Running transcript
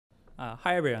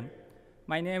Hi everyone,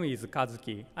 my name is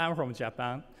Kazuki. I'm from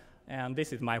Japan, and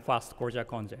this is my first Clojure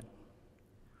content.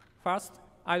 First,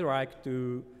 I'd like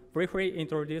to briefly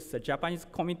introduce the Japanese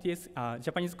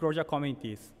Clojure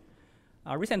communities.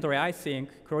 Recently, I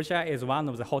think Clojure is one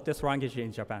of the hottest languages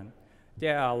in Japan.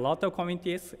 There are a lot of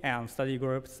communities and study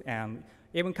groups and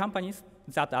even companies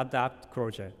that adapt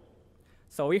Clojure.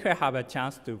 So if you have a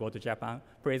chance to go to Japan,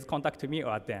 please contact me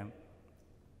or them.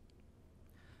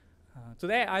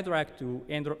 Today, I'd like to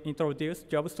introduce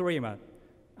JobStreamer,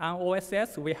 an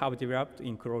OSS we have developed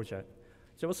in Clojure.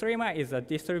 JobStreamer is a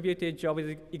distributed job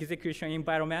execution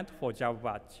environment for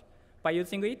JavaBach. By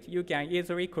using it, you can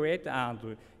easily create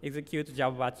and execute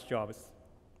JavaBach jobs.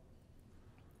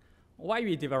 Why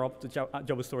we developed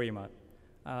JobStreamer?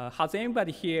 Has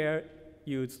anybody here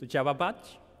used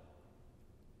JavaBach?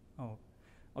 Oh,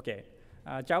 okay.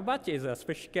 JavaBach is a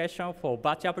specification for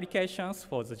batch applications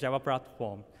for the Java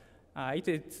platform. It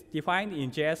is defined in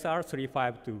JSR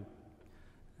 352.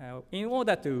 In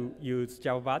order to use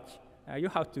JavaBach, you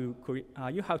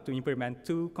have to implement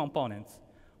two components.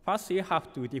 First, you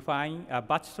have to define a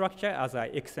batch structure as an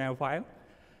XML file.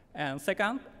 And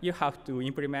second, you have to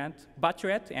implement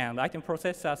batchlet and item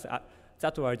processors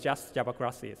that were just Java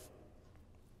classes.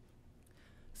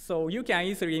 So you can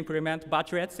easily implement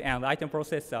batchlets and item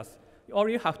processors. All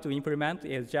you have to implement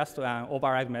is just an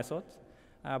override method.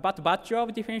 But batch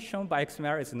job definition by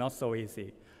XML is not so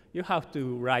easy. You have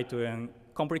to write a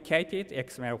complicated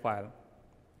XML file.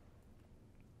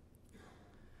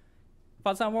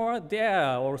 Furthermore, there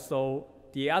are also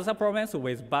the other problems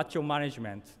with batch job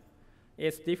management.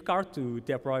 It's difficult to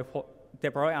deploy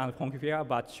and configure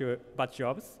batch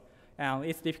jobs, and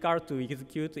it's difficult to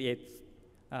execute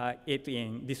it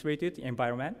in distributed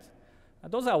environment.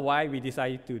 Those are why we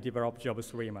decided to develop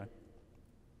JobStreamer.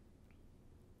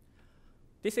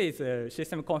 This is a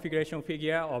system configuration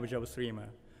figure of JobStreamer.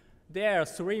 There are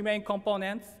three main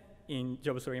components in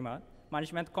JobStreamer: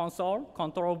 management console,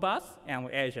 control bus, and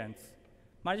agents.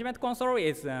 Management console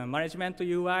is a management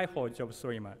UI for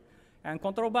JobStreamer. And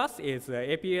control bus is an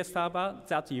API server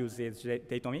that uses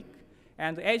Datomic.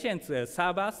 And agents are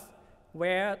servers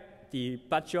where the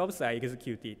batch jobs are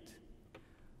executed.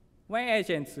 When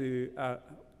agents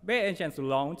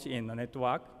launch in the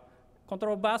network,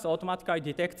 control bus automatically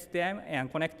detects them and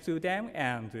connects to them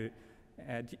and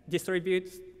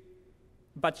distributes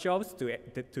batch jobs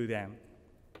to them.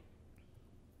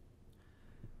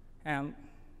 And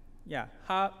yeah,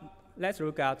 let's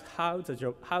look at how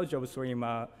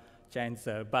JobStreamer changes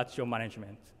batch job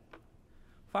management.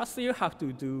 First, you have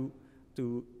to do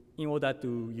in order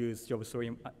to use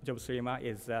JobStreamer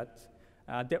is that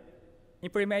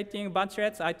implementing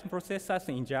batchlets item processors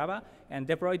in Java and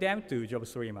deploy them to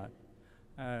JobStreamer.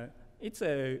 It's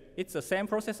the same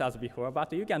process as before,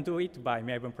 but you can do it by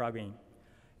Maven plugin.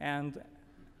 And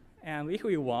if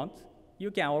you want,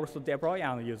 you can also deploy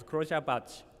and use Clojure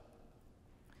batch.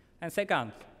 And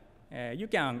second, you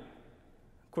can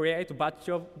create batch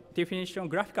job definition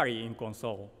graphically in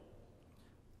console.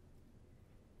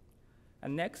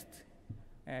 And next,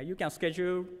 you can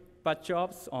schedule batch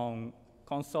jobs on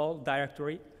console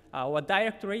directory or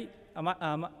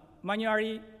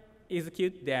manually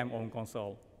execute them on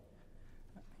console.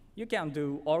 You can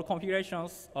do all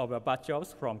configurations of batch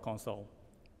jobs from console.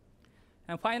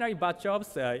 And finally, batch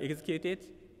jobs are executed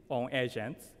on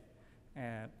agents.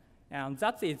 And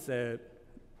that is,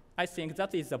 I think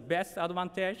that is the best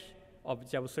advantage of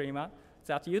JobStreamer,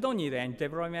 that you don't need any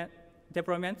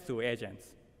deployment to agents.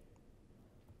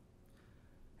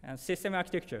 And system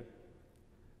architecture.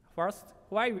 First,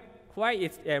 why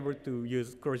it's able to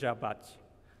use Clojure batch?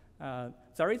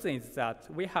 The reason is that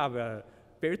we have a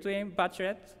built-in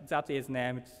batchlet that is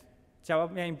named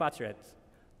Java main batchlet.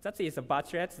 That is a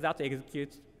batchlet that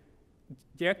executes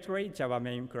directly Java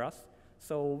main class.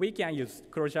 So we can use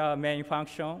Clojure main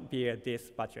function via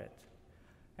this batchlet.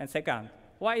 And second,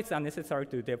 why it's unnecessary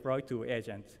to deploy to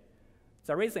agents?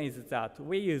 The reason is that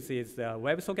we use this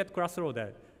WebSocket class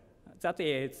loader. That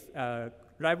is a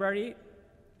library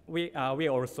we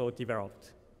also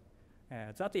developed.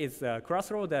 That is a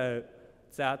class loader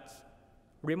that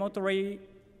remotely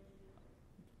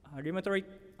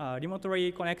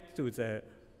connect to the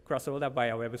class loader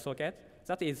via WebSocket.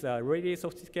 That is a really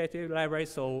sophisticated library.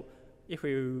 So if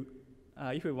you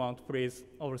want, please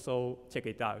also check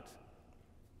it out.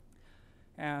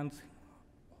 And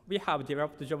we have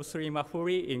developed JobStreamer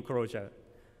fully in Clojure.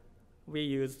 We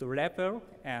used REPL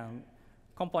and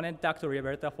component duct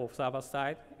liberator for server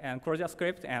side, and Clojure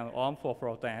script and ORM for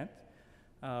front end.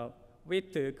 We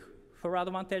took full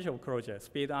advantage of Clojure,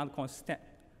 speed and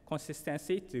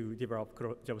consistency to develop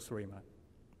JobStreamer.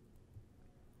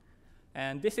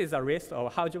 And this is a list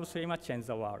of how JobStreamer changed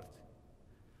the world.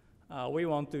 We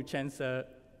want to change the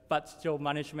batch job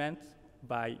management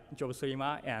by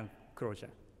JobStreamer and Clojure.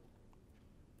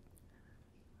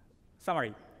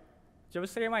 Summary.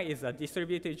 JobStreamer is a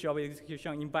distributed job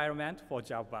execution environment for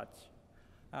JavaBach.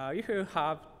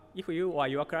 If you or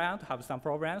your client have some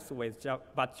problems with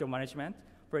batch job management,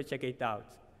 please check it out.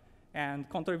 And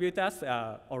contributors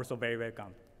are also very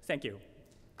welcome. Thank you.